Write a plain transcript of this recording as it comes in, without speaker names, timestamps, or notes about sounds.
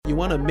you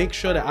want to make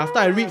sure that after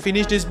I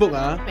finish this book,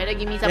 better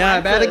give me some yeah,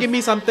 answers. better give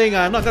me something.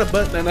 I'm not gonna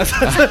burn.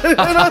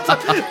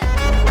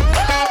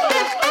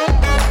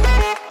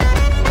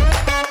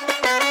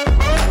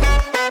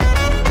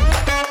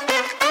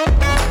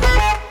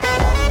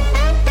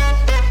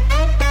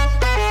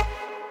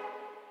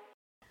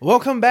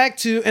 Welcome back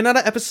to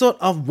another episode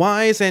of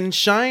Wise and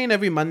Shine.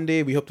 Every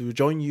Monday, we hope to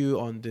join you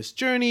on this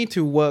journey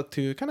to work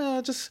to kind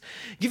of just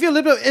give you a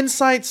little bit of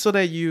insight so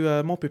that you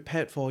are more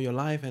prepared for your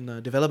life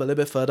and develop a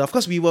little bit further. Of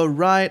course, we will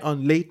ride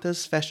on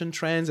latest fashion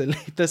trends and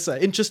latest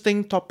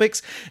interesting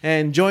topics.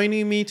 And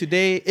joining me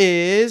today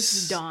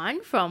is...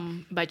 Dawn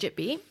from Budget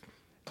Babe.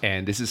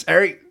 And this is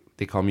Eric.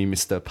 They call me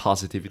Mr.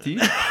 Positivity.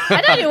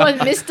 I thought it was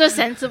Mr.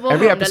 Sensible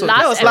Every from episode. the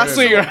last That was last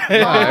week, right?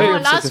 No, Every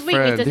last episode's week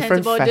Mr.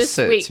 different Sensible, this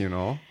facets, week. you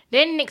know.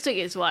 Then next week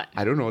is what?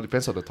 I don't know.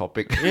 Depends on the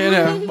topic.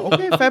 Yeah,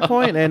 okay, fair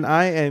point. And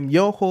I am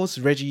your host,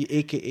 Reggie,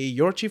 aka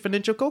your Chief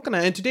Financial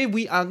Coconut. And today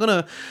we are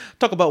gonna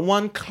talk about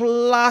one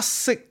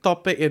classic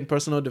topic in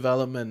personal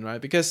development, right?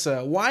 Because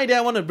why did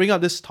I want to bring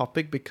up this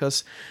topic?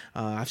 Because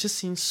I've just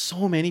seen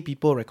so many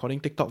people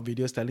recording TikTok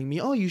videos telling me,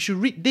 oh, you should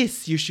read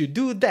this, you should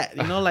do that.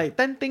 You know, like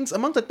 10 things,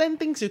 among the 10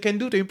 things you can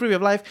do to improve your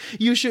life,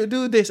 you should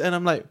do this. And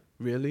I'm like,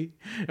 really?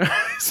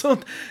 So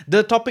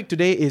the topic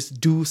today is,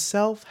 do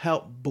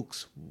self-help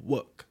books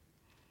work?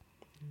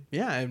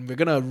 Yeah, and we're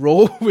gonna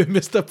roll with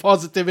Mr.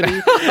 Positivity.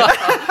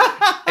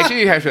 Actually,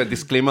 you have a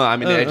disclaimer.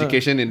 I'm in the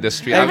education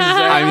industry.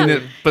 I'm in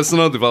the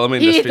personal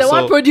development He's industry. the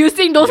one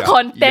producing those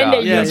content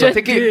that you so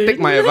just take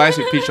my advice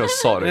with a pinch of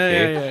salt,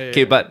 okay? Yeah.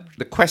 Okay, but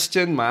the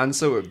question, my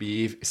answer would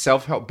be, if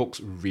self-help books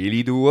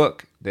really do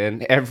work,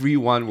 then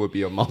everyone will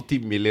be a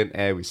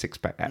multi-millionaire with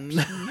six-pack abs.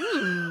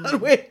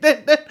 Wait,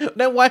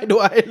 then why do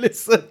I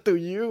listen to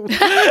you?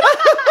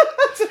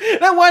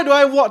 Then why do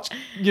I watch?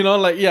 You know,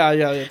 like yeah.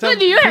 So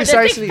do you have the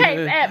Precisely. six-pack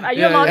app? Are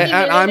you Yeah, a yeah. And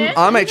multi-millionaire?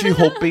 I'm actually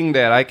hoping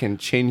that I can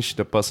change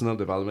the personal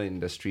development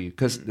industry,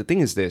 because the thing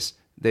is this,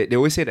 they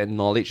always say that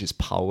knowledge is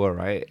power,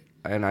 right?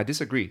 And I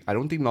disagree. I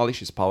don't think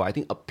knowledge is power. I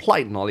think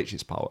applied knowledge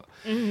is power.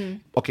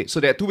 Okay, so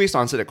there are two ways to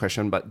answer that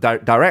question, but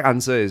direct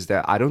answer is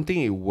that I don't think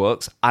it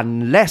works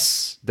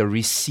unless the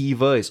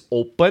receiver is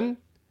open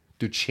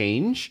to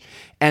change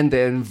and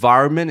the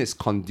environment is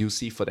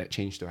conducive for that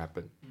change to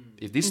happen.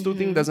 If these two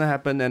things doesn't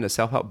happen, then the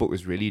self-help book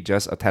is really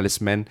just a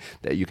talisman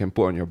that you can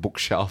put on your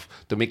bookshelf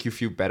to make you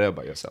feel better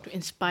about yourself. To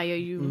inspire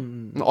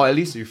you. Or at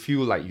least you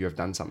feel like you have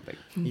done something.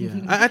 Yeah,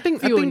 I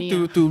think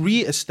to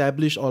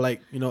re-establish or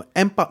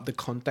amp up the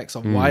context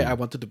of why I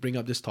wanted to bring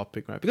up this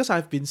topic, right? Because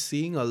I've been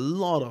seeing a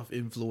lot of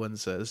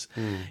influencers,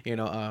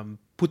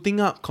 putting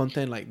up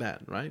content like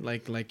that, right?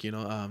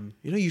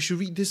 You should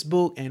read this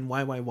book and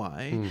why,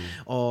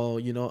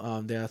 or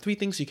there are 3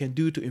 things you can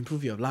do to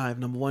improve your life.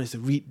 Number 1 is to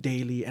read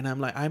daily, and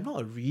I'm like, I'm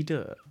not a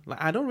reader.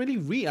 Like, I don't really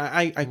read.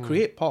 I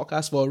create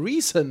podcasts for a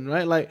reason,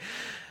 right? Like,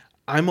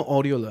 I'm an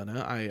audio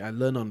learner. I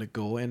learn on the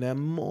go, and there are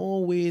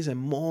more ways and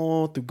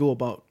more to go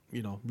about,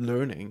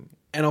 learning.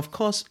 And of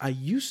course, I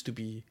used to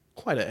be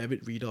quite an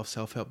avid reader of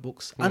self-help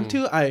books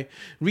until I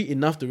read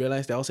enough to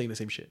realize they're all saying the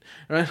same shit,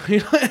 right?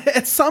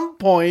 At some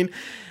point,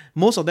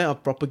 most of them are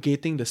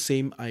propagating the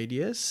same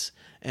ideas,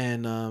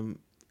 and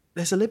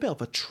there's a little bit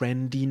of a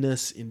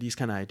trendiness in these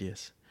kind of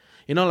ideas.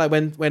 Like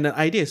when an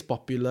idea is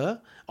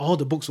popular, all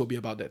the books will be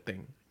about that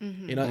thing.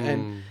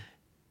 And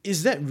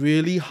is that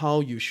really how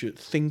you should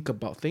think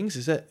about things?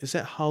 Is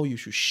that how you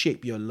should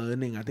shape your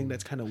learning? I think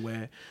that's kind of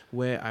where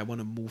I want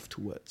to move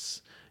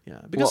towards.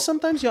 Yeah, because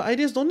sometimes your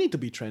ideas don't need to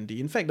be trendy.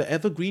 In fact, the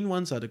evergreen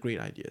ones are the great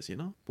ideas,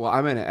 Well,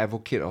 I'm an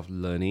advocate of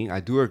learning.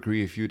 I do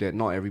agree with you that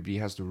not everybody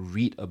has to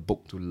read a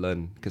book to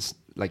learn, because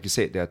like you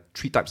said, there are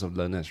 3 types of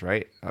learners,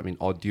 right? I mean,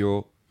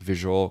 audio,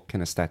 visual,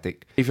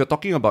 kinesthetic. If you're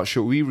talking about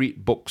should we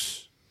read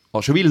books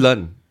or should we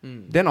learn,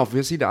 then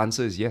obviously the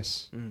answer is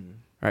yes.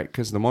 Right?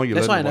 Because the more you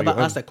That's learn, why I the more never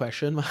you asked that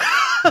question.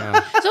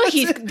 So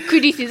his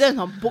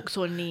criticism on books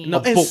only. No,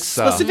 and books,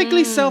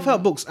 specifically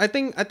self-help books. I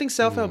think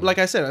self-help, like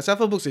I said,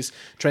 self-help books is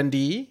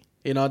trendy.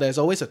 There's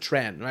always a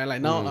trend, right?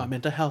 Like now,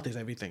 mental health is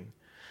everything.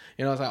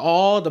 It's like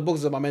all the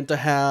books about mental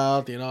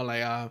health,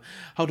 how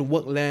to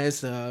work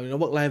less,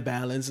 work-life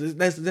balance.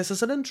 There's a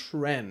certain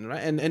trend,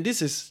 right? And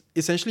this is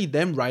essentially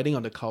them riding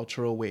on the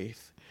cultural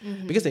wave.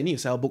 Because they need to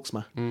sell books,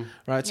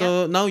 right?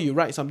 So now you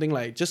write something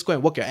like, just go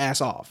and work your ass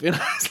off.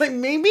 It's like,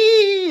 maybe,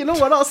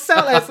 we're not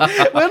sell as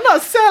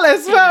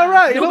well,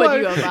 right?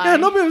 Nobody will buy. Yeah,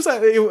 nobody will buy.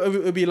 It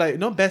would be like,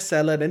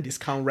 bestseller, then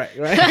discount rack,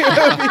 right?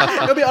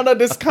 It'll be on the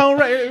discount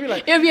rack.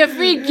 It'll be a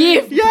free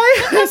gift.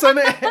 Yeah. So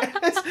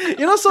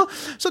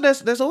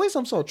there's always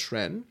some sort of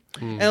trend.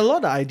 And a lot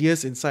of the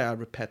ideas inside are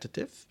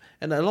repetitive.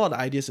 And a lot of the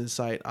ideas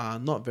inside are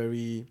not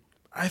very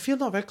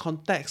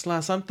context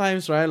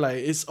sometimes, right? Like,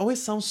 it's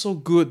always sounds so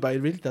good, but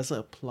it really doesn't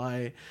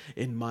apply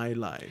in my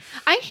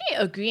life. I actually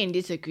agree and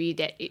disagree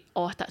that it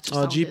all starts to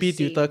sound GP the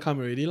same. tutor come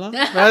already lah.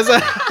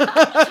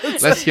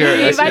 Let's hear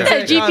You it. invited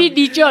a GP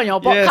teacher on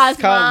your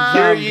podcast,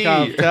 Hear ye.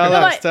 come. Tell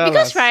us.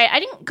 Because right, I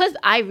think because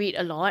I read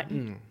a lot,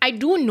 I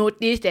do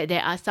notice that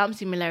there are some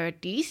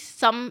similarities,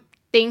 some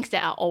things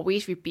that are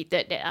always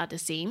repeated that are the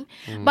same,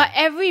 but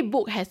every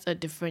book has a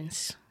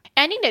difference.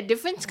 And I think the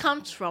difference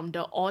comes from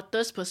the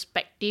author's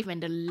perspective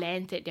and the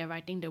lens that they're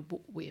writing the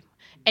book with.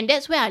 And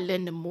that's where I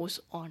learned the most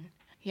on.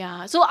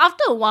 Yeah. So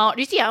after a while,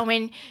 you see,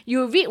 when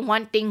you read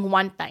one thing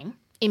one time,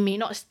 it may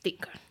not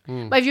stick.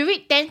 But if you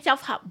read 10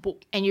 self-help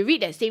books and you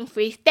read that same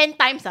phrase 10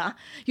 times,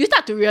 you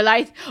start to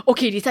realize,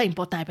 okay, these are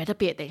important, I better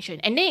pay attention.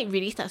 And then it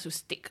really starts to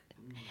stick.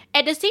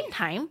 At the same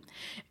time,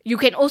 you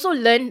can also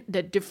learn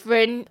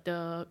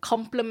the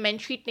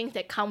complementary things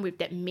that come with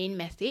that main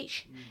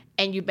message,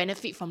 and you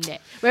benefit from that.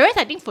 Whereas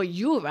I think for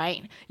you,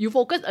 right, you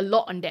focus a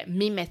lot on that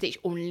main message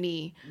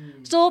only.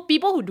 So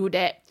people who do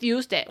that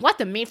feels that what's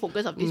the main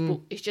focus of this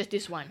book? It's just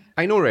this one.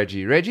 I know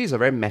Reggie. Reggie is a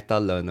very meta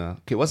learner.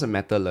 Okay, what's a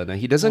meta learner?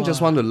 He doesn't just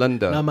want to learn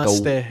the...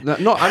 Namaste.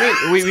 No,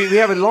 I mean, we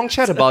have a long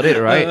chat about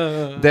it,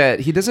 right?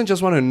 That he doesn't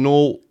just want to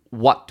know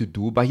what to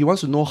do, but he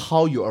wants to know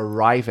how you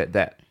arrive at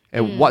that.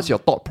 And what's your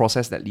thought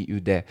process that lead you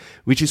there?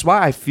 Which is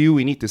why I feel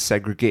we need to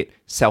segregate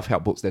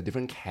self-help books. There are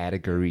different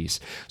categories.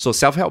 So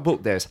self-help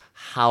book, there's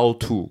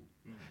how-to.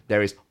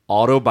 There is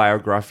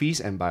autobiographies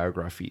and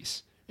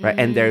biographies. Right?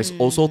 And there's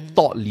also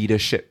thought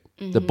leadership.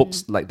 The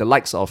books like the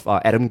likes of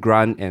Adam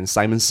Grant and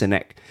Simon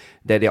Sinek,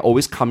 that they're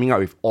always coming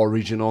out with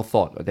original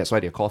thought. That's why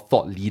they're called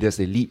thought leaders.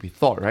 They lead with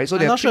thought, right? So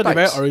I'm not sure they're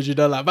very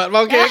original, but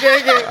okay.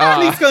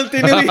 Please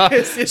continue.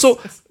 Yes. So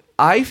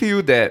I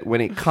feel that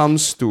when it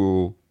comes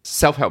to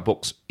self-help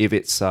books, if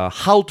it's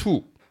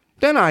how-to,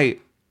 then I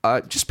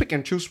just pick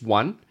and choose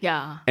one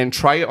and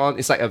try it on.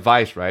 It's like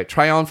advice, right?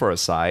 Try on for a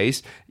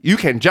size. You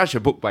can judge a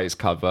book by its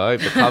cover.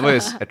 If the cover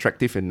is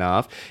attractive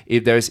enough,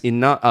 if there's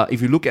enough,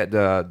 if you look at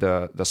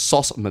the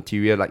source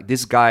material, like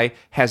this guy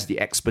has the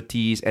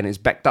expertise and is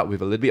backed up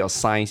with a little bit of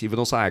science,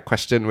 even though I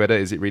question whether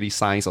is it really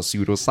science or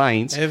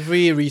pseudoscience.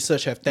 Every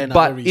research have 10 but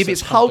other research. If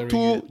it's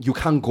how-to, you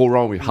can't go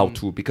wrong with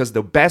how-to, because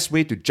the best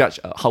way to judge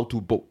a how-to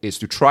book is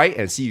to try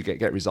and see you can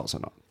get results or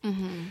not.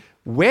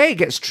 Where it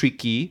gets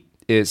tricky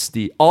is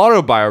the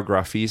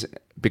autobiographies,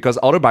 because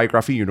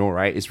autobiography, you know,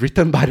 right, is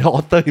written by the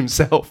author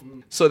himself.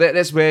 So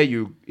that's where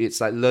it's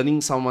like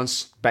learning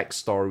someone's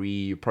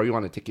backstory. You probably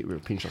want to take it with a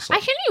pinch of salt.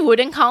 Actually, you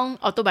wouldn't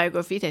count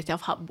autobiographies as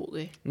self-help book.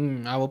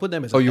 I will put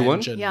them as a tangent.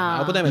 Won't? Yeah.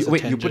 I'll put them as a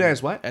tangent. You put them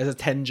as what? As a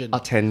tangent. A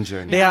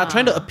tangent. They are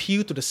trying to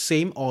appeal to the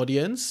same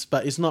audience,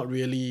 but it's not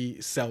really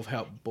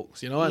self-help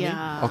books. You know what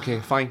I mean? Okay,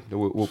 fine.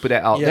 We'll put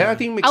that out. Yeah. Then I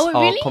think makes our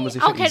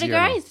conversation I'll easier.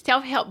 categorize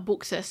self-help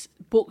books as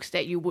books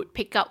that you would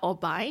pick up or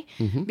buy,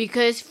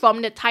 because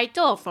from the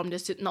title or from the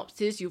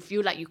synopsis, you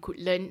feel like you could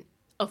learn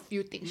a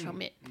few things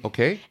from it.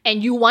 Okay.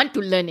 And you want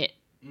to learn it.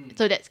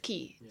 So that's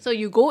key. So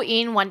you go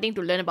in wanting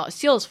to learn about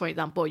sales, for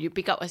example. You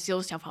pick up a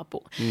sales self-help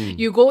book.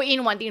 You go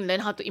in wanting to learn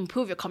how to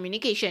improve your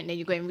communication. Then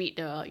you go and read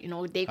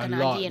the, Dave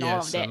Carnegie and all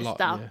of that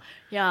stuff.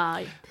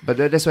 Yeah. But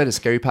that's where the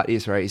scary part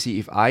is, right? You see,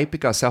 if I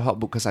pick up a self-help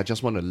book because I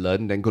just want to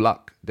learn, then good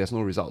luck. There's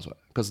no results. Right?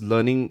 Because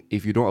learning,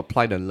 if you don't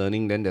apply the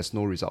learning, then there's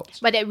no results.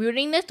 But that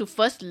willingness to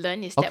first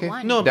learn is that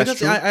one. No, That's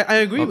because I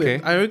agree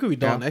with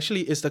Don. Yeah.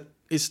 Actually,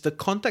 it's the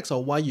context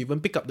of why you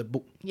even pick up the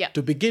book Yep.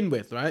 to begin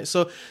with, right?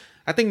 So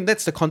I think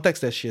that's the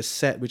context that she has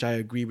set, which I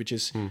agree, which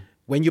is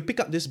when you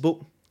pick up this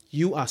book,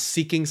 you are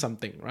seeking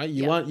something, right?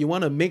 You want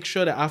to make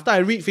sure that after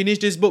I finish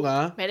this book,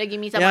 better give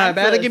me some better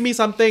answers. give me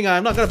something.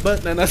 I'm not gonna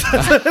burn.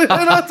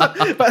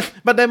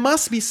 But there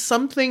must be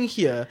something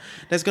here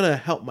that's gonna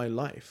help my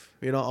life,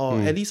 or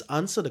at least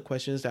answer the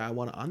questions that I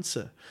want to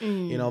answer,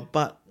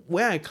 But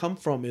where I come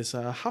from is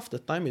half the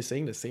time is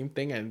saying the same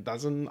thing and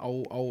doesn't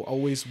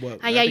always work.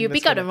 You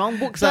pick up the wrong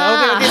books.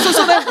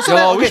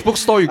 Which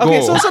bookstore you go? Okay,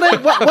 so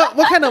then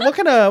what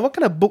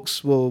kind of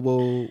books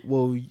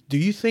will do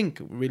you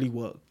think really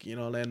work?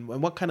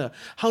 And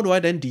how do I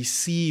then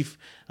deceive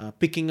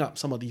picking up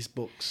some of these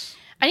books?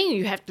 I think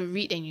you have to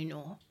read and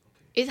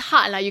It's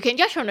hard. You can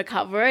judge from the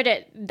cover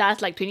that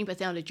does like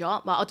 20% of the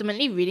job, but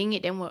ultimately reading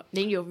it,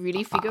 then you'll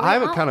really figure it out. I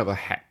have a kind of a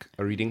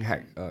reading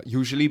hack.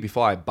 Usually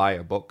before I buy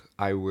a book,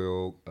 I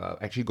will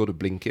actually go to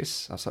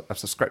Blinkist. I've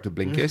subscribed to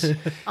Blinkist.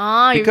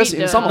 Because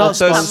in some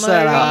authors...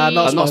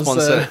 Not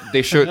sponsored.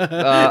 They should.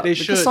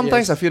 Because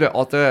sometimes I feel the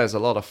author has a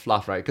lot of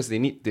fluff, right? Because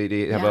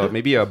they have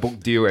maybe a book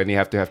deal and they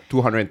have to have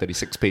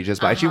 236 pages.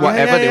 But actually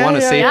whatever they want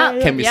to say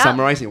can be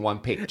summarized in one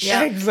page.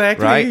 Yeah,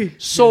 exactly. Right?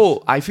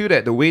 So I feel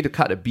that the way to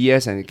cut the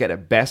BS and get the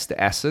best,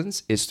 the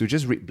essence, is to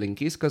just read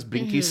Blinkist, because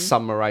Blinkist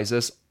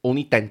summarizes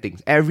only 10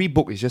 things. Every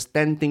book is just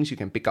 10 things you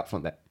can pick up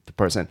from that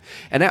person.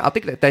 And then I'll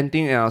take that 10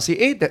 things and I'll say,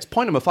 hey, that's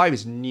point number 5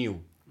 is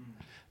new.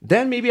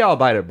 Then maybe I'll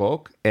buy the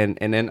book and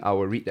then I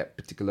will read that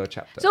particular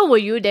chapter. So will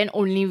you then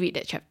only read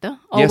that chapter?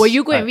 Or will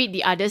you go and read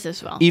the others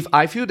as well? If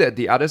I feel that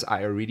the others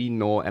I already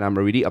know and I'm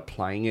already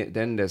applying it,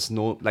 then there's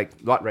no, like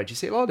what Reggie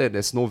said,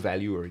 there's no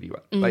value already.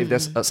 Right? But if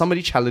there's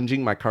somebody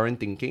challenging my current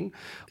thinking,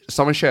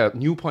 someone share a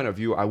new point of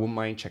view, I won't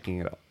mind checking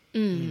it out.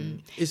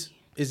 Is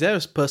there a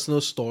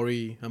personal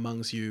story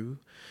amongst you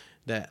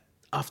that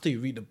after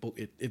you read the book,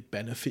 it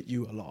benefit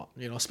you a lot?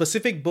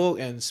 Specific book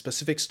and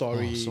specific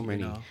story. So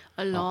many.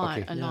 A lot.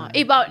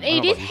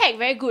 Yeah. This hack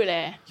very good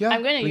Yeah,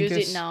 I'm going to use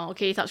Blinkist. it now.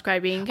 Okay,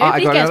 subscribing. Can I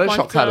you got please get another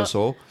sponsor? shortcut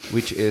also,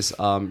 which is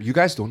you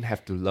guys don't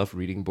have to love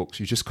reading books.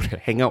 You just got to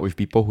hang out with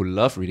people who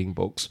love reading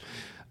books.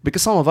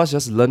 Because some of us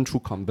just learn through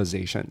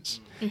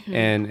conversations.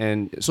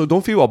 And so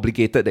don't feel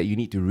obligated that you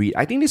need to read.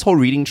 I think this whole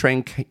reading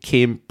trend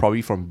came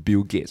probably from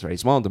Bill Gates, right?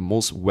 He's one of the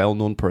most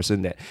well-known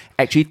person that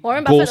actually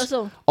Warren Buffett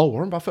also. Oh,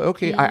 Warren Buffett.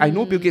 Okay, I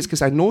know Bill Gates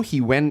because I know he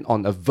went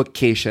on a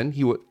vacation.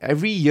 He would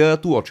every year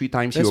 2 or 3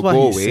 times he would go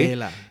away. Say,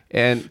 lah.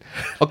 And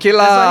okay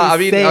lah, I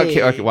mean,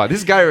 say. okay. Wow,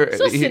 this guy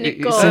So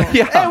cynical.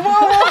 yeah.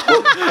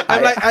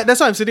 I'm like, that's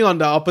why I'm sitting on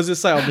the opposite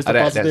side of Mr.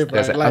 Positive,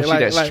 that's right? Like,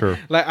 that's true.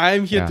 Like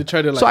I'm here to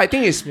try to like. So I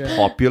think it's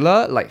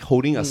popular. Like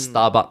holding a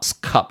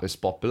Starbucks cup is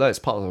popular. It's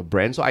part of a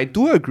brand. So I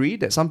do agree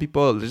that some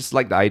people just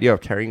like the idea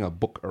of carrying a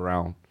book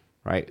around.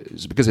 Right,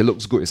 it's because it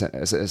looks good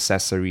as an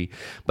accessory.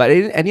 But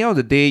at the end of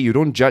the day, you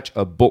don't judge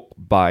a book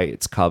by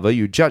its cover.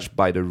 You judge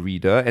by the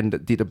reader, and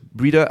did the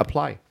reader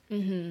apply?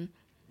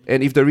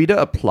 And if the reader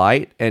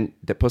applied and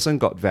the person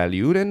got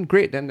value, then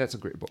great. Then that's a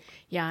great book.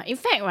 Yeah, in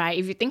fact, right,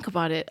 if you think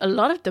about it, a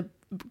lot of the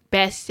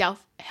best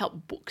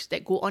self-help books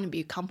that go on and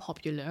become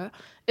popular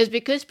is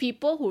because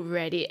people who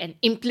read it and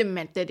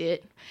implemented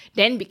it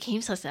then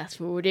became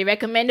successful. They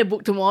recommend the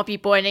book to more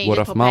people and then Word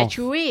it of mouth.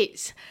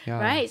 perpetuates. Yeah.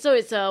 Right? So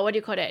it's a, what do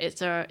you call that?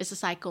 It's a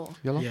cycle.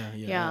 Yeah, lor.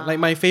 Yeah. Like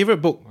my favorite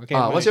book. Okay.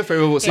 What's your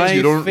favorite book? Since My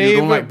you don't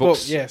like book,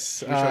 books.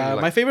 yes. Which one you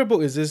like? My favorite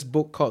book is this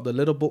book called The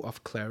Little Book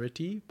of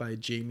Clarity by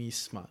Jamie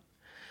Smart.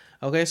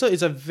 Okay, so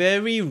it's a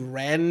very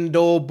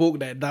rando book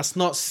that does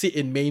not sit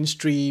in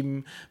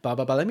mainstream. But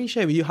let me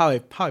share with you how I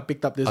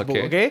picked up this book.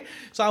 Okay,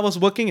 so I was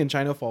working in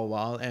China for a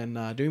while, and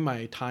during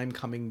my time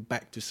coming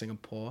back to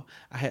Singapore,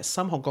 I had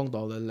some Hong Kong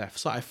dollar left,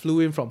 so I flew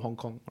in from Hong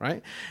Kong,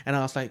 right? And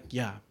I was like,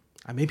 yeah.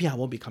 Maybe I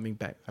won't be coming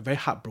back. I'm very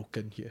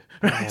heartbroken here,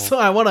 right? So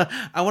I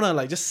wanna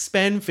like just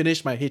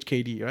finish my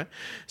HKD, right?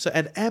 So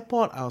at the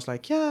airport, I was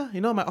like, yeah,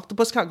 my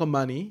octopus card got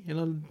money.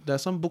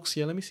 There's some books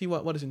here. Let me see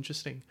what is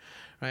interesting,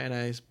 right? And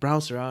I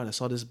browsed around. I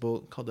saw this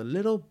book called The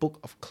Little Book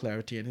of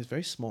Clarity, and it's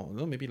very small.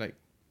 Maybe like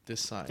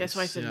this size. That's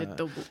why it's a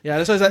little book. Yeah,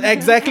 that's why it's like,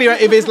 exactly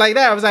right. If it's like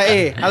that, I was like,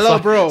 hey, hello,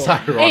 bro.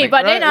 Hey,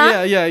 but then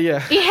yeah.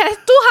 it has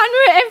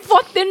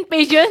 214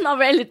 pages, not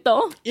very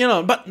little.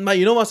 But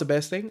you know what's the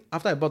best thing?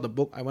 After I bought the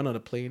book, I went on the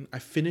plane. I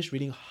finished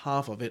reading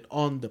half of it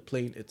on the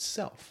plane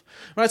itself,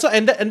 right? So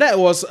and that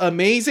was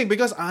amazing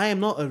because I am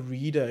not a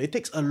reader. It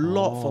takes a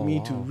lot for me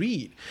to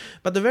read.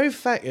 But the very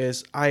fact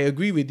is, I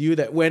agree with you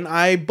that when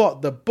I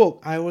bought the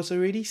book, I was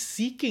already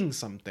seeking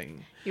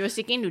something. You were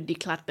seeking to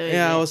declutter.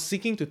 Yeah, I was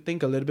seeking to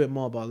think a little bit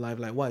more about life,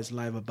 like what is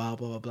life about,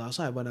 blah, blah, blah.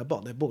 So when I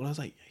bought that book, I was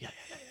like, yeah,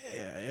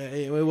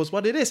 it was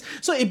what it is.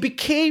 So it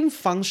became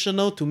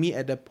functional to me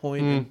at that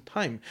point in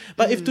time.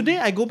 But if today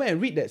I go back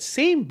and read that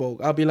same book,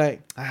 I'll be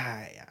like,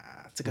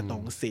 这个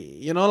东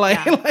西,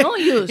 like no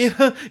use.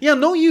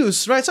 No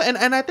use, right? So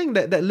and I think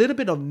that little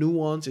bit of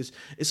nuance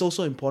is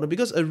also important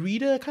because a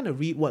reader kind of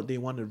read what they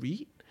want to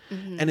read.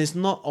 And it's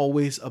not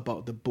always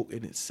about the book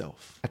in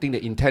itself. I think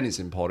the intent is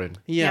important.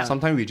 Yeah.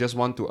 Sometimes we just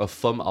want to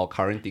affirm our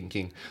current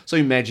thinking. So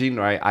imagine,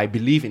 right, I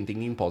believe in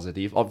thinking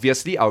positive.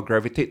 Obviously, I'll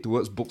gravitate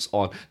towards books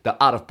on the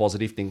art of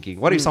positive thinking.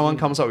 What if someone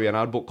comes up with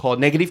another book called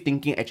Negative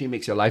Thinking Actually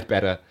Makes Your Life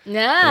Better?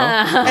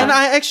 Yeah. And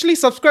I actually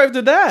subscribe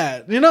to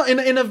that.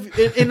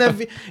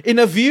 In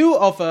a view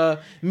of a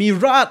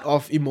myriad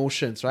of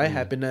emotions, right?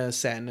 Happiness,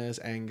 sadness,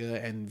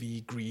 anger,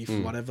 envy, grief,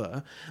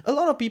 whatever. A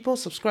lot of people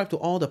subscribe to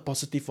all the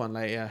positive one,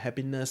 like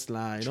happiness,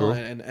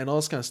 and all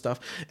this kind of stuff.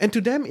 And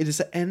to them, it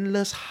is an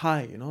endless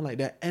high, like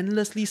they're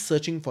endlessly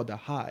searching for the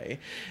high.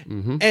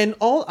 And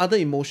all other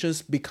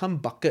emotions become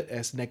bucketed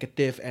as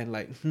negative and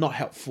like not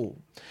helpful.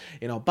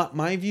 But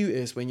my view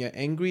is when you're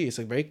angry, it's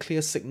a very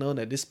clear signal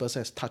that this person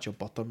has touched your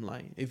bottom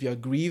line. If you're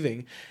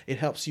grieving, it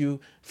helps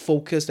you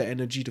focus the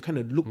energy to kind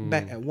of look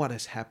back at what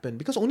has happened.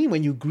 Because only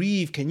when you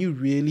grieve can you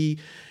really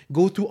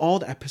go through all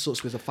the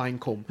episodes with a fine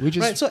comb.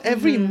 Right? So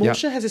every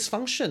emotion has its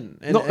function.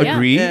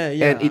 Agree.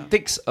 And it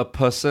takes a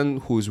person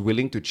who's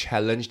willing to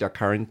challenge their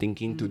current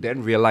thinking to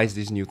then realize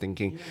this new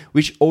thinking,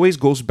 which always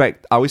goes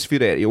back. I always feel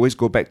that it always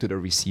goes back to the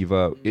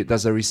receiver.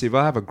 Does the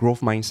receiver have a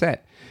growth mindset?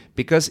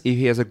 Because if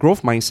he has a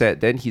growth mindset,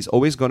 then he's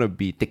always going to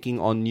be taking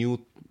on new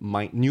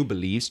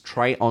beliefs,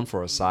 try it on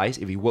for a size.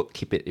 If it works,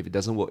 keep it. If it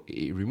doesn't work,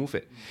 remove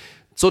it.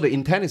 So the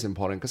intent is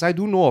important because I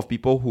do know of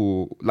people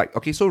who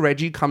so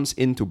Reggie comes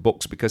into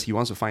books because he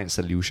wants to find a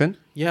solution.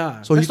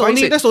 Yeah. So that's the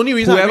only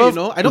reason I read,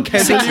 I don't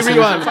casually read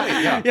one.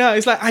 Yeah,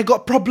 it's like I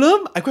got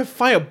problem, I go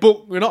find a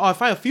book, or I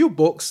find a few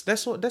books.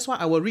 That's why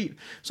I will read.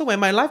 So when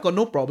my life got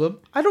no problem,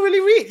 I don't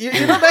really read.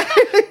 You know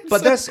that?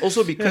 But that's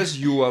also because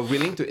you are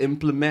willing to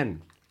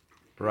implement.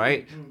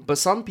 Right? But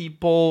some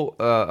people,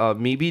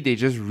 maybe they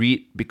just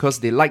read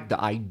because they like the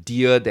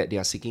idea that they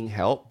are seeking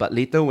help. But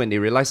later when they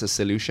realize the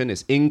solution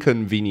is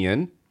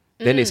inconvenient,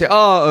 then they say,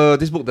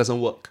 this book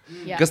doesn't work.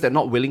 Because they're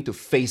not willing to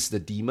face the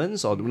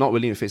demons or not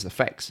willing to face the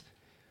facts.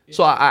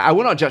 So I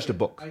will not judge the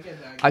book. I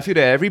get that. I feel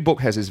that every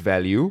book has its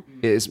value.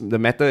 The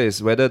matter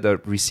is whether the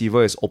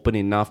receiver is open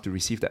enough to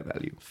receive that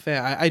value.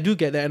 Fair. I do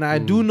get that. And I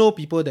do know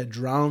people that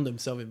drown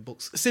themselves in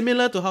books.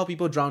 Similar to how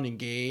people drown in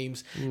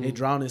games, they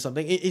drown in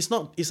something. It's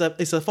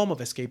a form of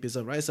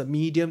escapism, right? It's a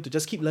medium to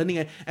just keep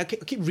learning and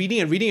keep reading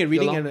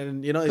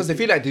and you know. Because they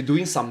feel like they're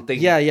doing something.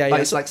 Yeah.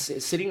 But it's like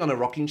sitting on a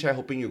rocking chair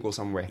hoping you go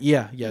somewhere.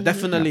 Yeah,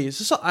 definitely. Yeah.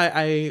 So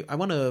I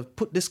want to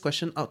put this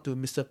question out to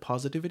Mr.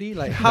 Positivity.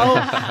 Like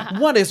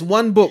what is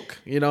one book,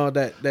 you know,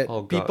 that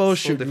people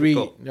should read?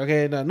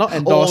 Okay, not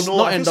endorse,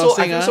 not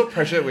endorsing. I feel so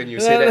pressured when you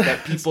say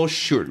that people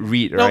should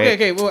read, right?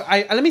 Okay. Well,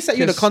 let me set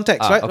you the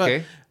context, right?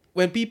 Okay.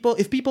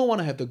 If people want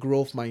to have the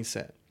growth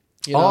mindset,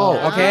 you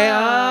know,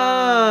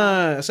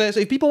 So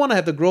if people want to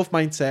have the growth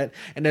mindset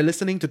and they're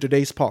listening to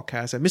today's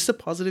podcast, and Mr.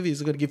 Positivity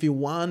is going to give you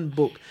one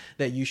book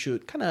that you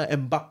should kind of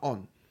embark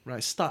on,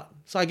 right? Start.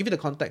 So I give you the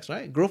context,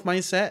 right? Growth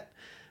mindset,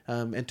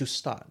 and to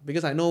start,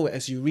 because I know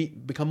as you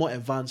read, become more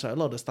advanced, right? A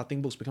lot of the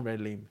starting books become very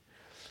lame.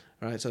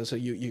 Right, so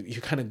you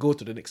kind of go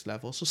to the next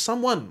level. So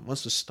someone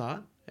wants to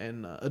start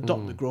and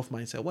adopt the growth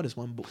mindset. What is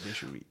one book they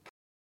should read?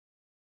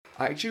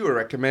 I actually would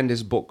recommend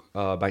this book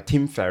by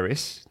Tim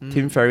Ferriss.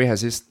 Tim Ferriss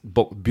has this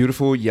book,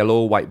 beautiful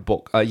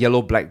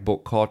yellow-black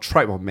book called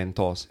Tribe of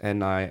Mentors.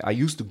 And I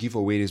used to give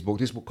away this book.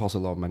 This book costs a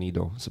lot of money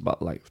though. It's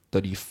about like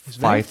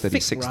 $35,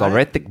 $36. Right?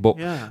 Very thick book.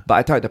 Yeah. But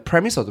I tell you, the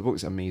premise of the book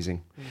is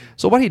amazing.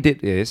 So what he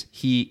did is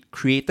he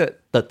created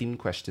 13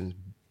 questions.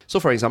 So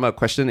for example, a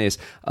question is,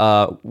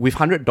 with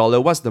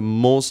 $100, what's the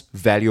most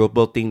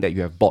valuable thing that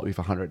you have bought with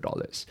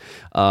 $100?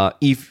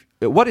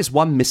 What is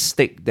one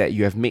mistake that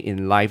you have made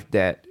in life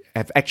that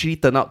have actually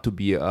turned out to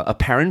be a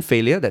apparent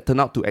failure that turned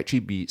out to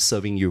actually be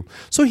serving you?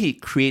 So he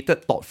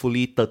created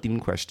thoughtfully 13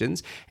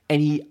 questions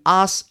and he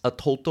asked a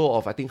total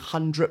of, I think,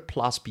 100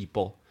 plus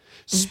people.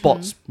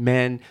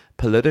 Sportsmen,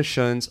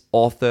 politicians,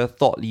 authors,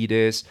 thought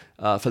leaders,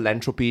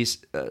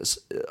 philanthropists,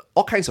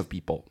 all kinds of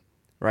people,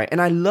 right? And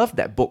I love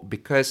that book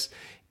because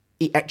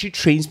it actually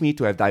trains me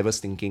to have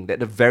diverse thinking, that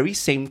the very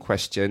same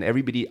question,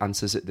 everybody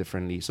answers it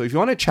differently. So if you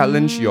want to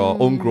challenge your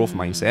own growth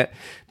mindset,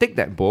 take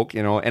that book,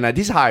 you know, and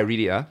this is how I read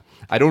it.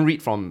 I don't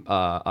read from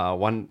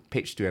one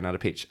page to another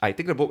page. I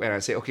take the book and I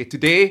say, okay,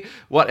 today,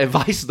 what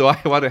advice do I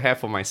want to have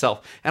for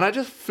myself? And I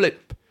just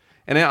flip.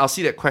 And then I'll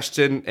see that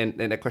question, and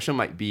that question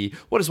might be,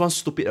 what is one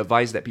stupid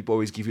advice that people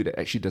always give you that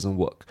actually doesn't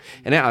work?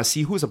 And then I'll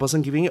see who's the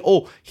person giving it.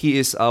 Oh, he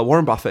is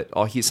Warren Buffett,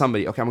 or he's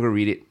somebody. Okay, I'm going to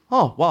read it.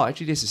 Oh, wow,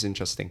 actually this is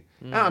interesting.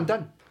 And I'm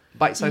done.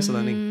 Bite-sized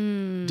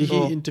learning. Did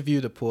he interview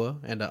the poor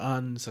and the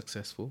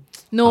unsuccessful?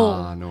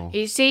 No.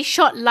 It says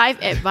short life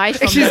advice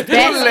from She's the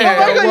best in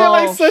good, the You're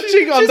like world.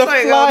 searching on the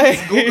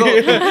fly. Google.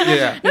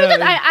 Yeah. No,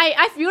 because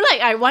I feel like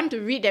I want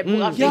to read that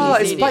book after Yeah, you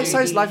it's said it bite-sized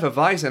already. life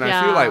advice, and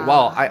I feel like,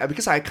 wow,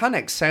 because I can't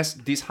access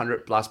these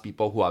 100 plus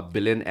people who are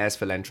billionaires,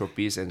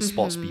 philanthropists, and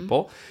sports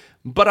people.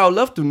 But I would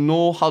love to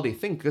know how they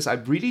think, because I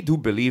really do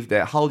believe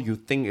that how you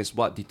think is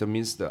what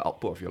determines the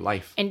output of your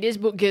life. And this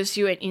book gives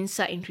you an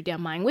insight into their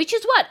mind, which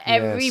is what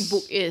every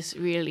book is,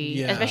 really.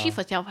 Yeah. Especially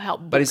for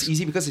self-help books. But it's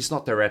easy because it's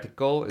not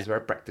theoretical, it's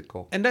very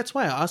practical. And that's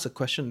why I asked a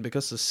question,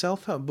 because the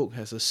self-help book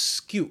has a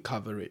skewed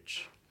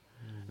coverage.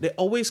 They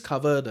always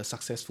cover the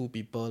successful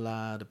people,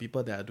 the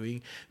people that are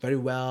doing very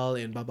well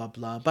and blah, blah,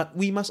 blah. But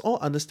we must all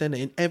understand that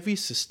in every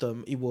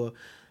system,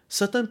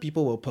 certain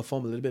people will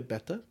perform a little bit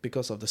better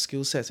because of the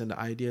skill sets and the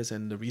ideas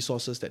and the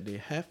resources that they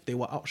have. They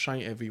will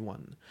outshine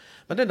everyone.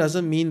 But that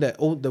doesn't mean that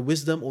the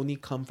wisdom only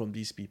come from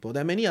these people.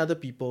 There are many other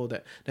people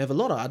that they have a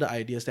lot of other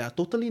ideas that are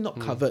totally not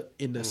covered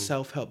in the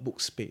self-help book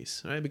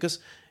space, right? Because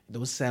they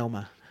don't sell,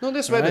 ma. No,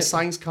 that's where the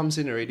science comes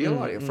in already.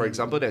 For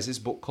example, there's this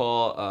book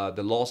called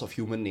The Laws of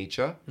Human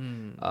Nature.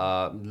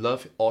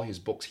 Love all his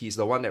books. He's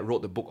the one that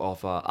wrote the book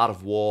of Art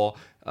of War,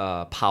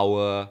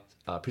 Power,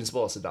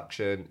 Principle of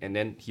Seduction, and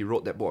then he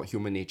wrote that book of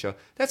Human Nature.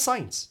 That's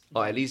science,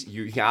 or at least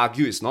you can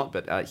argue it's not.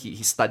 But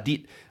he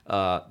studied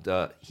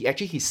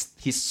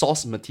his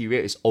source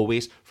material is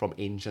always from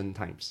ancient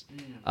times.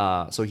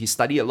 So he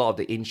studied a lot of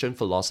the ancient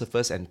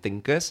philosophers and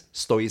thinkers.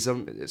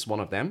 Stoicism is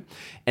one of them,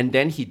 and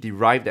then he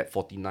derived that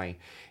 49.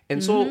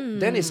 And so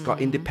then it's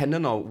got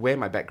independent of where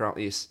my background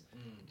is,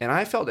 and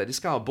I felt that this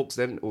kind of books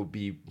then would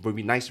be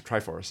nice to try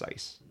for a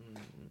size.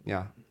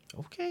 Yeah.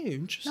 Okay,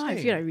 interesting. No, I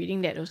feel like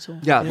reading that also.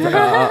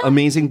 Yeah.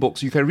 Amazing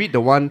books. You can read the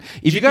one.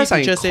 If you guys are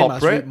in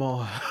corporate,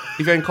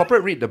 if you're in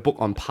corporate, read the book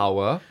on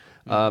power.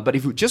 But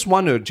if you just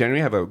want to generally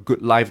have a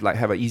good life, like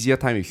have an easier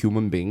time with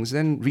human beings,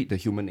 then read the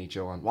Human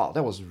Nature one. Wow,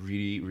 that was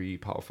really, really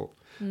powerful.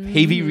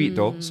 Heavy read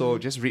though, so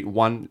just read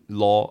one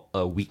law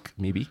a week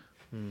maybe.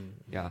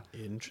 Yeah.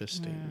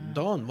 Interesting.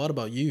 Dawn, what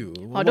about you?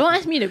 Oh, don't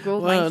ask me the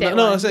growth mindset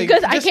no, one, I'm saying,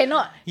 because I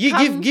cannot.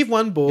 Give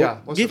one book. Yeah,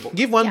 what's the book?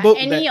 Give one book.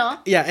 Any and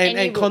book,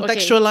 okay.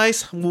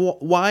 contextualize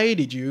why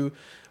did you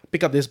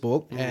pick up this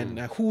book and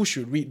who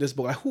should read this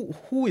book? Like,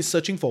 who is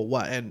searching for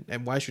what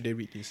and why should they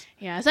read this?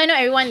 Yeah, so I know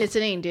everyone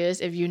listening to this,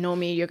 if you know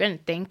me, you're going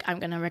to think I'm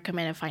going to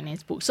recommend a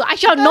finance book. So I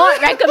shall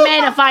not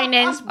recommend a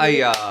finance book.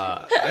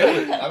 I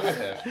would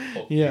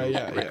have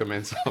Yeah.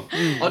 recommend some.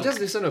 Or just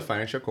listen to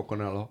Financial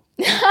Coconut lor.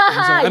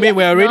 I mean,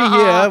 we're already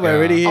here. We're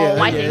already here. Oh,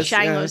 Wise and Yes,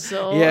 Shine yeah.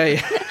 also.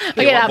 Yeah.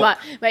 Okay,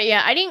 but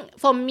yeah, I think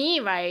for me,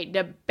 right,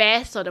 the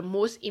best or the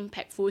most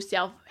impactful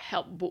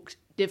self-help books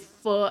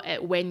differ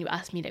at when you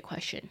ask me that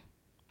question.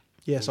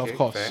 Yes, Okay, of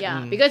course. fair.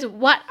 Yeah, because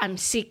what I'm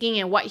seeking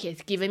and what he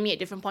has given me at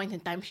different points in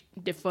time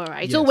differ,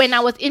 right? So Yes. when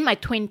I was in my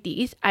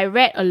 20s, I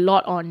read a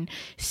lot on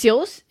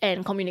sales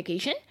and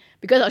communication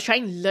because I was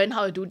trying to learn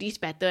how to do this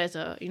better as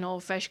a,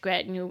 fresh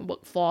grad, new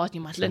workforce.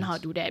 You must learn how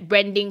to do that.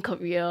 Branding,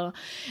 career,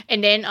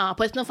 and then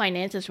personal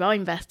finance as well,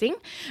 investing.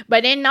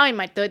 But then now in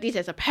my 30s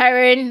as a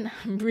parent,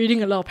 I'm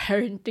reading a lot of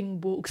parenting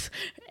books.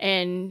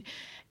 And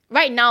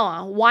right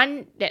now,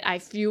 one that I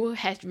feel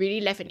has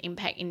really left an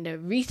impact in the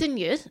recent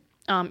years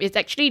it's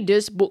actually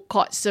this book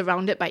called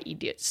Surrounded by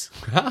Idiots,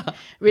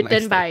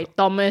 written by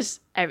Thomas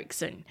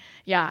Erickson.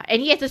 Yeah,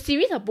 and he has a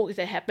series of books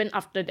that happened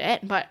after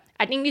that, but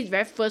I think this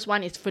very first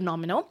one is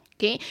phenomenal.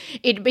 Okay,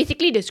 it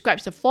basically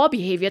describes the 4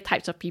 behavior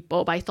types of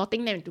people by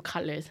sorting them into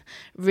colors: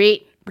 red,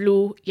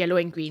 blue, yellow,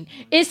 and green.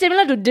 It's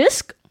similar to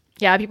DISC.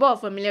 Yeah, people are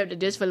familiar with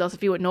this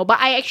philosophy would know. But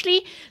I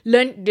actually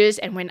learned this,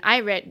 and when I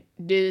read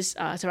this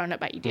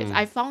Surrounded by Idiots,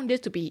 I found this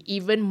to be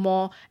even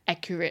more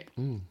accurate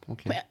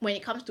when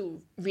it comes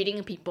to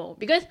reading people.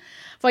 Because,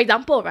 for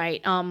example, right,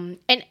 and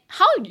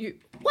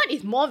what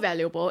is more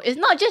valuable is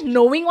not just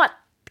knowing what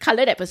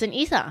color that person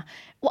is.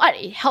 What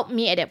it helped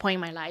me at that point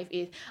in my life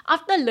is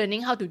after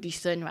learning how to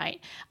discern,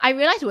 right, I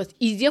realized it was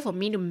easier for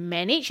me to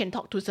manage and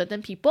talk to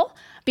certain people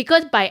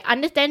because by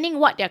understanding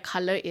what their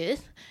color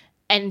is,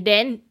 and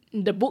then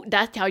the book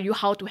does tell you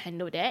how to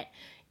handle that,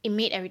 it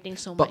made everything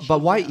so much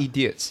But why easier.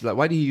 idiots? Like,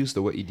 why did he use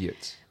the word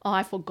idiots? Oh,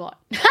 I forgot.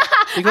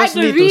 Because I had to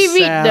need to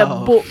reread the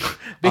sell. book.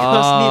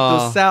 Because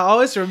need to sell.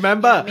 Always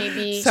remember.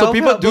 Maybe. So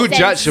people do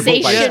judge the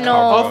book by its Sensational.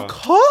 cover. Of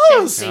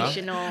course.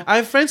 Sensational. I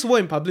have friends who work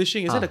in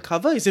publishing. Is that the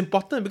cover is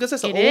important because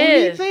that's the It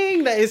only is.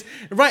 thing that is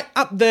right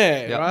up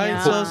there, Yeah. right?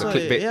 Yeah. So, The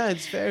clickbait. yeah,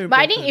 it's very important. But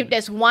I think if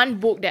there's one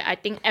book that I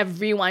think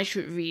everyone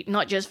should read,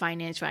 not just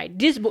finance, right?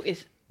 This book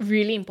is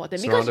really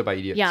important. Surrounded by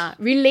Idiots. Yeah,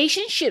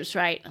 relationships,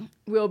 right,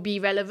 will be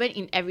relevant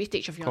in every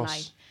stage of your course.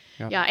 life.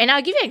 Yeah. Yeah, and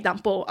I'll give you an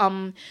example.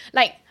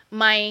 Like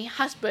my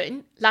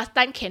husband last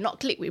time cannot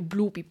click with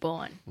blue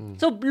people.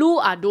 So blue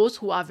are those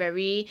who are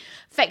very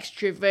facts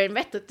driven,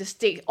 very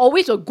statistic,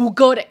 always will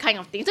Google that kind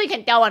of thing. So you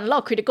can tell a lot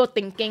of critical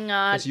thinking.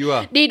 That's you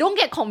are. They don't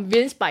get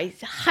convinced by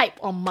hype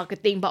or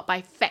marketing, but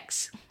by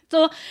facts.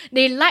 So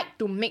they like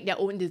to make their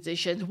own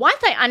decisions. Once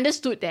I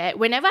understood that,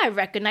 whenever I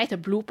recognize a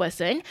blue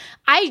person,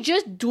 I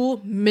just do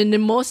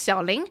minimal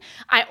selling.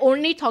 I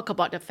only talk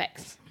about the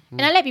facts.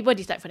 And I let people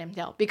decide for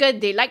themselves because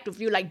they like to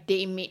feel like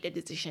they made the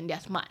decision. They're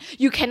smart.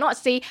 You cannot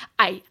say,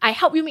 I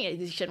help you make a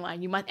decision.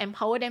 You must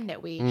empower them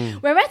that way.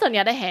 Whereas on the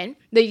other hand,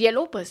 the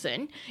yellow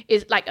person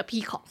is like a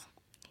peacock.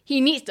 He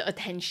needs the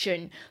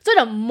attention. So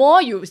the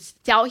more you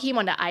sell him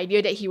on the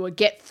idea that he will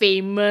get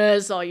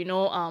famous or,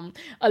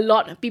 a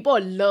lot of people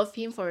will love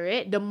him for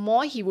it, the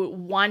more he would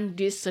want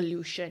this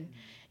solution.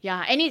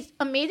 Yeah, and it's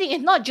amazing.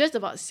 It's not just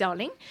about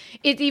selling.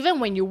 It's even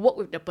when you work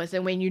with the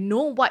person, when you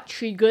know what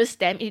triggers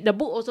them. The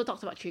book also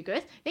talks about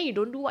triggers. Then you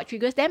don't do what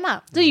triggers them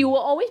up. So you will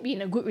always be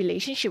in a good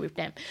relationship with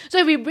them. So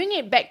if we bring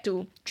it back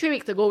to 3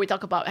 weeks ago, we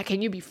talked about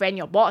can you befriend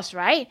your boss,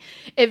 right?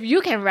 If you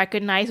can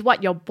recognize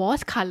what your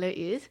boss color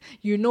is,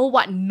 you know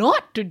what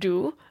not to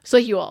do, so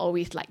he will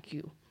always like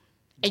you.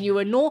 And you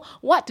will know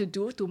what to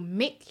do to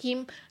make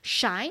him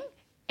shine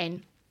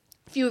and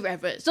feel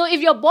reverent. So if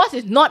your boss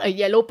is not a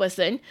yellow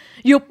person,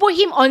 you put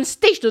him on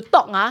stage to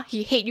talk,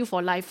 he hate you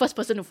for life. First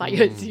person to fire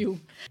is you.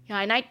 Yeah,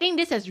 and I think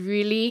this has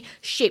really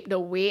shaped the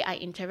way I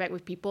interact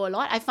with people a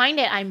lot. I find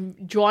that I'm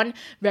drawn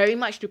very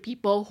much to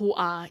people who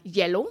are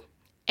yellow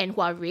and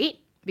who are red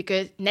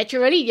because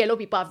naturally yellow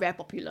people are very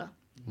popular.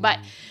 But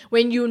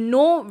when you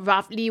know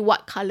roughly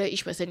what color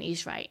each person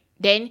is, right,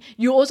 then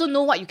you also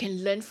know what you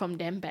can learn from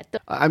them better.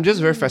 I'm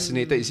just very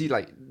fascinated. You see,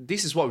 like,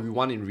 this is what we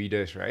want in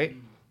readers, right?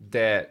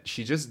 That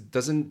she just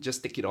doesn't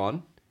just take it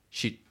on.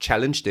 She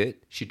challenged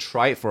it. She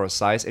tried for a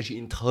size and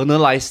she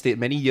internalized it.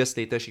 Many years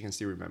later, she can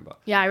still remember.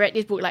 Yeah, I read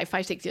this book like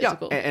 5-6 years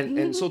ago.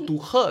 And so to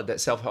her, that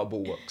self-help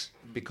book works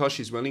because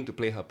she's willing to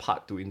play her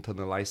part to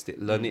internalize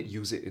it, learn it,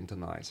 use it,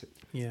 internalize it.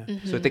 Yeah.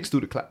 So it takes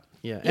 2 to clap.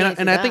 Yeah. Yes,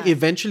 And I think does.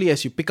 eventually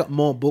as you pick up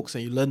more books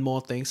and you learn more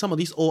things, some of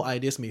these old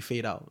ideas may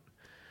fade out.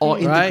 Or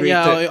Right? integrated.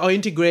 Yeah, or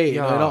integrate,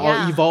 Yeah.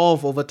 Yeah. or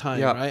evolve over time,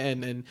 Yeah. right?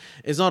 And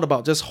it's not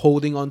about just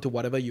holding on to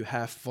whatever you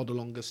have for the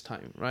longest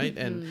time, right?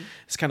 And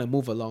it's kind of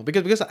move along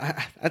because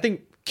I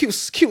think cute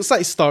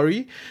side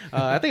story.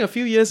 I think a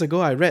few years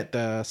ago I read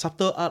The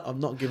Subtle Art of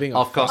Not Giving a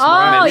Of course. Oh,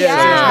 Manson.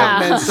 yeah.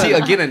 Manson. See,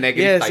 again, a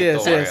negative title.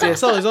 Yes. right?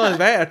 So it's always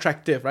very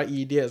attractive, right?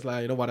 Idiots,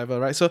 like, whatever,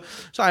 right? So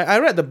I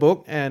read the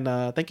book and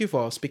thank you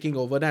for speaking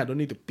over that. I don't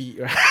need to pee,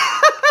 right?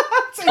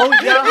 Oh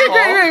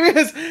yeah,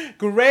 Yes,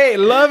 great,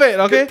 love it.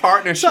 Okay, Good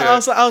partnership.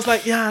 So I was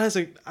like, yeah, that's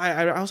like,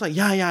 I was like,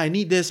 yeah, I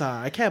need this.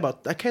 I care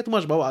too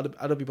much about what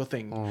other people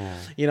think,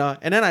 you know.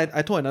 And then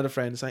I told another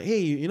friend, it's like, hey,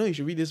 you know, you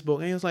should read this book.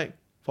 And he was like,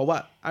 for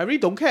what? I really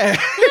don't care.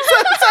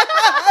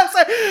 I was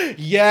like,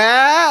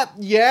 yeah,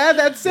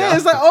 that's it.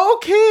 It's like,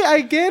 okay,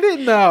 I get it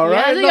now,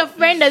 right? Yeah, so your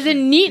friend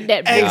doesn't need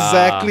that book.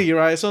 Exactly,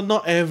 right. So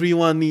not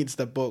everyone needs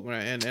the book,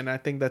 right? And I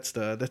think that's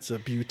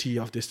the beauty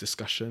of this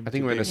discussion. I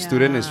think when a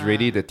student is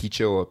ready, the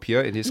teacher will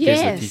appear. In this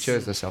case, the teacher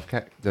is the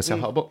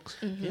self-help books.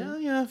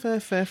 Yeah,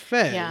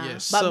 fair. Yeah,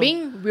 Yes. but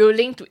being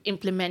willing to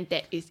implement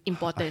that is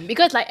important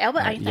because, like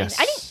Albert Einstein, yes.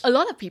 I think a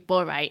lot of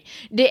people, right,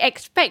 they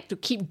expect to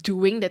keep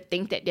doing the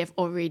things that they've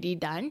already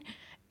done,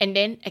 and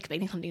then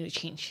expecting something to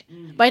change.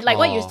 But like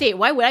what you say,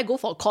 why would I go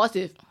for a course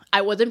if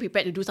I wasn't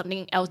prepared to do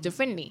something else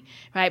differently,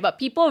 right? But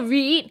people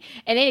read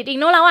and then they think,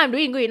 no lah, what I'm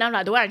doing good enough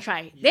lah, don't want to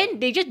try. Then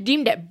they just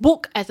deem that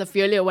book as a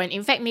failure when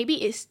in fact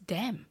maybe it's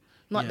them,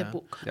 not the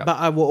book. Yeah. But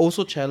I will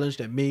also challenge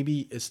that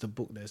maybe it's the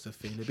book that's the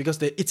failure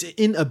because it's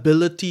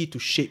inability to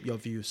shape your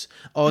views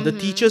or the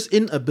teacher's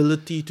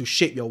inability to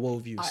shape your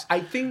worldviews.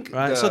 I think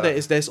right, so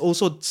there's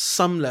also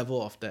some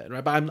level of that,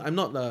 right? But I'm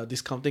not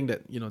discounting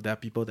that, you know, there are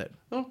people that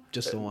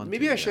just don't want.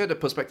 Maybe to, I share the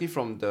perspective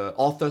from the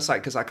author side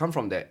because I come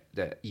from that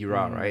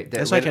era, right?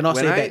 That's why I cannot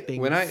say that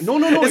thing. No,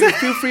 you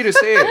feel free to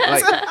say it.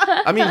 Like,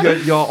 I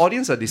mean, your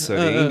audience are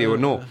discerning; they will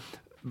know.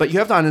 But you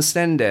have to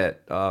understand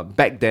that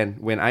back then,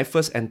 when I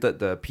first entered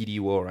the PD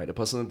world, right, the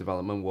personal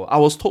development world, I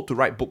was told to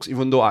write books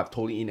even though I'm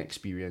totally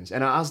inexperienced.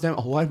 And I asked them,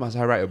 why must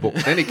I write a book?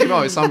 Then they came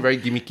out with some very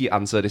gimmicky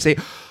answer. They say,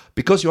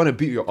 because you want to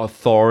build your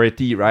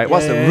authority, right?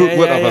 What's the root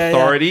word of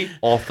authority? Yeah.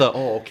 Author.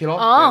 Oh, okay. Then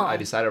I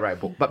decided to write a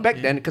book. But back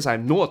then, because I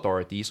have no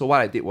authority, so what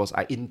I did was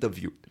I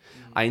interviewed.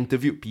 I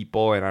interviewed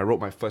people and I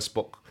wrote my first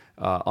book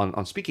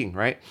on speaking,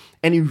 right?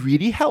 And it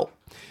really helped.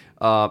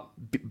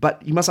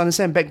 But you must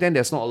understand, back then,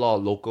 there's not a lot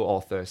of local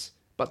authors.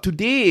 But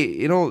today,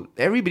 you know,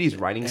 everybody's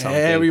writing something.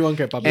 Everyone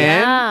can publish.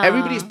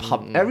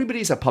 And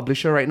everybody's a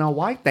publisher right now.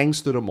 Why?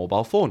 Thanks to the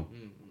mobile phone.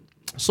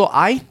 So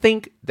I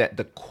think that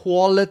the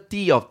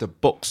quality of the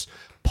books,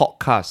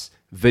 podcasts,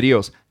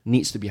 videos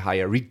needs to be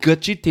higher.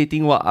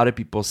 Regurgitating what other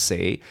people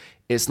say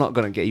is not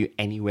going to get you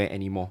anywhere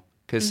anymore.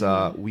 Because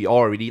we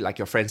already, like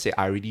your friend said,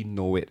 I already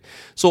know it.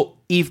 So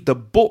if the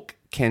book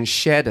can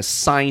share the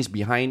science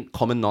behind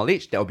common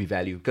knowledge, that will be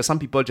value. Because some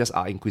people just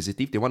are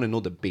inquisitive. They want to know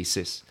the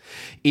basis.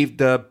 If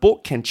the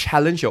book can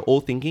challenge your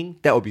old thinking,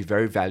 that will be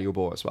very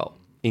valuable as well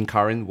in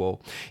current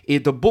world.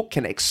 If the book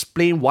can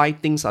explain why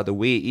things are the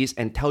way it is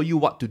and tell you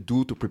what to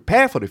do to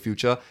prepare for the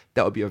future,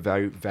 that will be a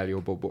very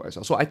valuable book as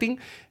well. So I think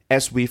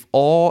as with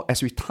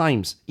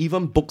times,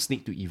 even books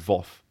need to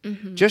evolve.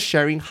 Just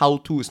sharing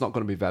how-to is not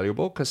going to be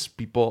valuable because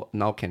people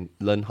now can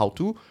learn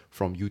how-to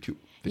from YouTube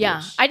videos.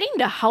 Yeah, I think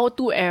the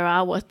how-to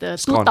era was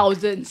the gone.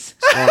 2000s.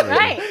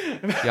 Right?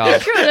 Yeah.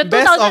 True, the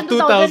Best 2000, of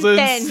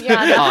 2010. 2000s.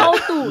 Yeah, the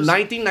how-tos.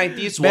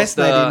 1990s was Best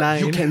the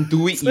 99. you can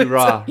do it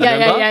era. Yeah,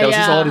 Remember? yeah, There was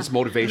just yeah. all this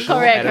motivational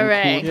Correct, Adam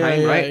correct. Cool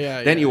time, Yeah, right?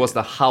 yeah, Then yeah. it was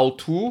the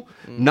how-to.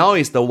 Now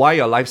it's the why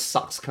your life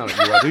sucks kind of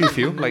era. Don't you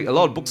feel? Like a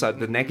lot of books are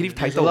the negative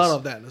There's titles. a lot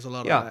of that. There's a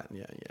lot Yeah. of that.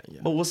 Yeah.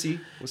 But we'll see.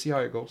 We'll see how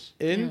it goes.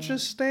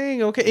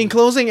 Interesting. Okay. In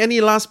closing,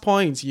 any last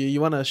points you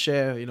want to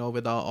share, you know,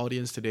 with our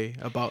audience today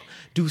about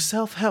do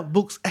self-help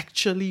books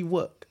actually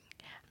work?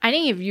 I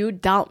think if you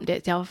doubt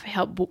that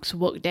self-help books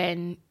work,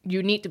 then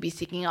you need to be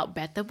seeking out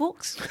better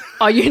books,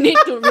 or you need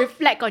to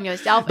reflect on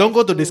yourself. Don't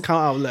go to discount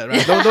outlet,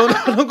 right?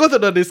 don't go to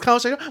the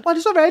discount section. Wow,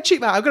 this one very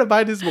cheap. I'm gonna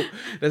buy this book.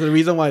 There's a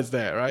reason why it's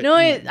there, right? No,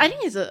 I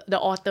think it's the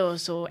author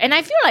also, and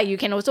I feel like you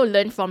can also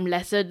learn from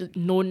lesser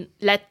known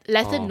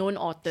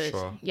authors.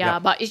 Sure. Yeah, Yeah.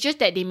 but it's just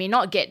that they may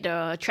not get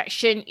the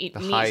traction it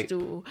needs hype.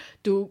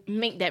 to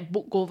make that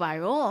book go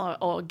viral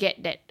or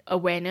get that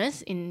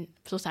awareness in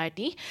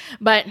society.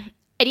 But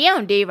at the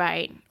end of the day,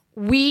 right,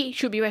 we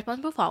should be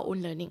responsible for our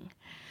own learning.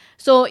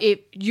 So if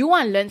you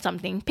want to learn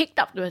something, pick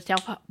up the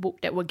self-help book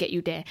that will get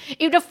you there.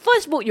 If the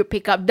first book you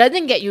pick up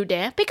doesn't get you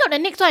there, pick up the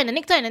next one and the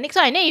next one and the next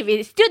one. And then if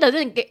it still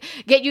doesn't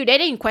get you there,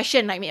 then you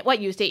question like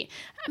what you say.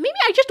 Maybe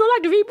I just don't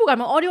like to read book.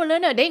 I'm an audio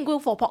learner. Then go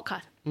for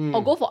podcast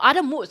or go for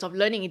other modes of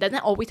learning. It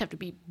doesn't always have to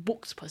be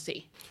books per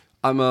se.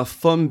 I'm a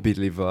firm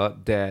believer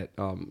that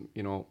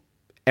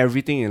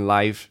everything in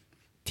life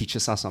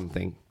teaches us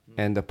something.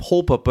 And the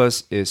whole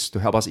purpose is to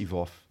help us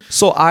evolve.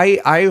 So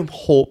I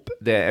hope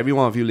that every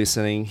one of you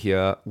listening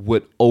here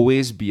would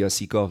always be a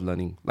seeker of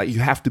learning. Like you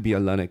have to be a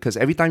learner because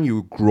every time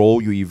you grow,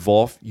 you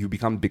evolve, you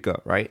become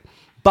bigger, right?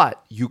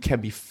 But you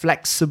can be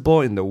flexible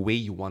in the way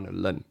you want to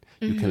learn.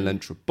 You can learn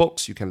through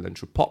books, you can learn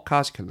through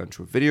podcasts, you can learn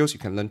through videos, you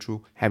can learn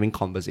through having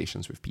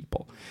conversations with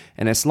people.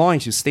 And as long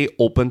as you stay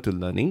open to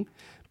learning,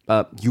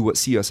 you would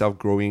see yourself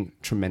growing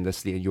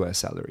tremendously and you will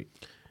accelerate.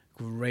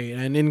 Great.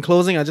 And in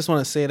closing, I just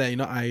want to say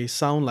that, I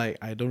sound like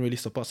I don't really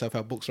support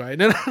self-help books,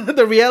 right? And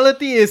the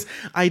reality is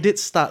I did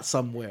start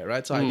somewhere,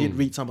 right? So I did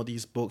read some of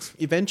these books.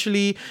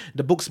 Eventually,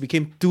 the books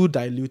became too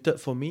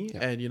diluted for me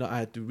and, I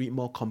had to read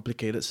more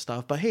complicated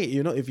stuff. But hey,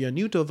 if you're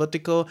new to a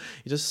vertical,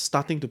 you're just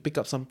starting to pick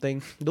up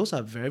something, those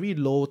are very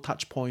low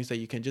touch points that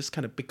you can just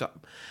kind of pick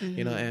up,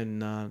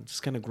 and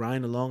just kind of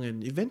grind along.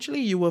 And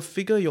eventually you will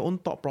figure your own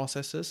thought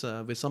processes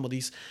with some of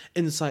these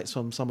insights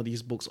from some of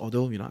these books,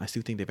 although, I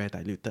still think they're very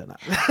diluted.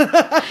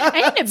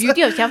 I think the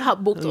beauty of self-help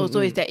books also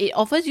is that it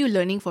offers you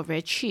learning for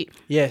very cheap.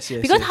 Yes.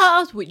 Because how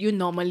else would you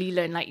normally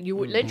learn? Like you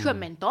would learn through a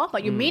mentor,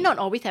 but you may not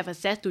always have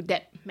access to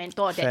that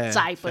mentor or that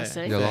Zai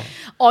person. Yeah.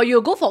 Or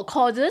you'll go for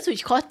courses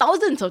which cost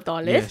thousands of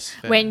dollars Yes,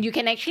 when you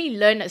can actually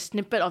learn a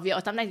snippet of it,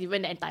 or sometimes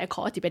even the entire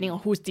course, depending on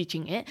who's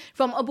teaching it,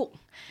 from a book.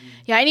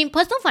 Yeah, and in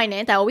personal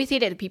finance, I always say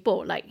that to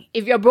people, like,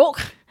 if you're broke,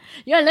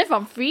 you want to learn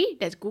from free,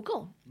 that's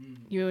Google.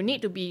 You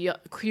need to be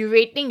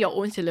curating your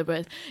own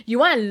syllabus. You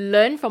want to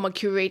learn from a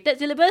curated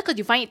syllabus because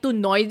you find it too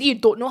noisy, you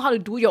don't know how to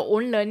do your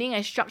own learning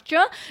and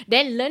structure,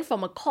 then learn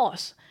from a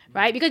course,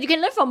 right? Because you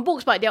can learn from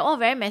books, but they're all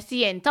very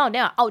messy and some of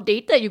them are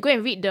outdated. You go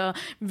and read the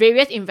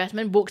various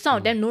investment books, some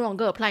of them no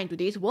longer apply in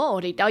today's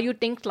world. They tell you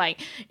things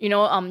like,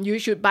 you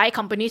should buy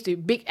companies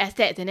with big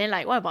assets, and then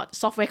like, what about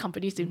software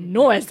companies with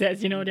no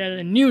assets? They're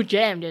the new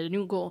gem, they're the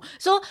new gold.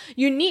 So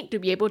you need to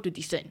be able to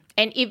discern.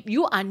 And if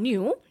you are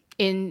new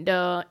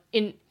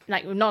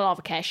like not a lot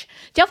of cash,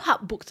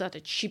 self-help books are the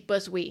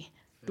cheapest way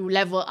to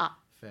level up.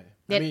 Fair.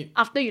 Then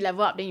after you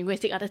level up, then you go and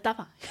take other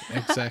stuff.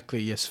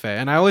 Exactly, yes, fair.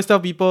 And I always tell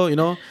people,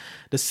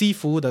 the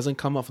Sifu doesn't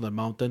come up from the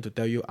mountain to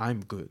tell you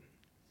I'm good.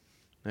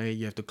 Right?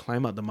 You have to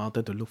climb up the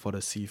mountain to look for the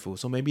Sifu.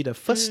 So maybe the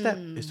first step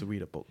is to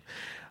read a book.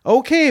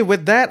 Okay,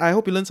 with that, I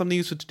hope you learned something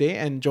useful today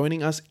and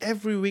joining us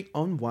every week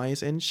on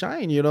Wise and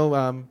Shine.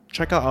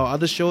 Check out our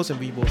other shows and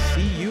we will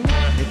see you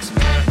next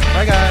week.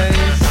 Bye guys.